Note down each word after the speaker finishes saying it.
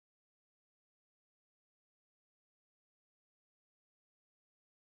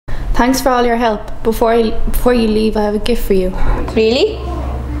Thanks for all your help. Before you leave, I have a gift for you. Really?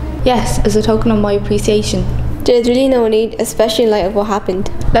 Yes, as a token of my appreciation. There's really no need, especially in light of what happened.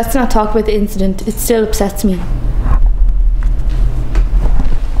 Let's not talk about the incident. It still upsets me.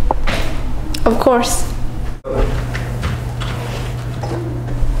 Of course.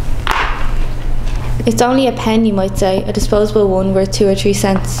 It's only a pen, you might say, a disposable one worth 2 or 3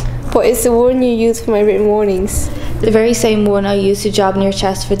 cents. But it's the one you use for my written warnings. The very same one I used to job in your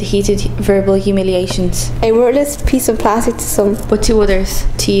chest for the heated verbal humiliations. A worthless piece of plastic to some, But to others,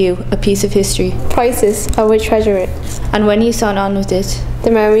 to you, a piece of history. priceless. I will treasure it. And when you sign on with it,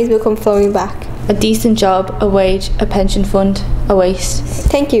 The memories will come flowing back. a decent job, a wage, a pension fund, a waste.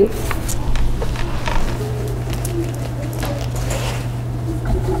 Thank you.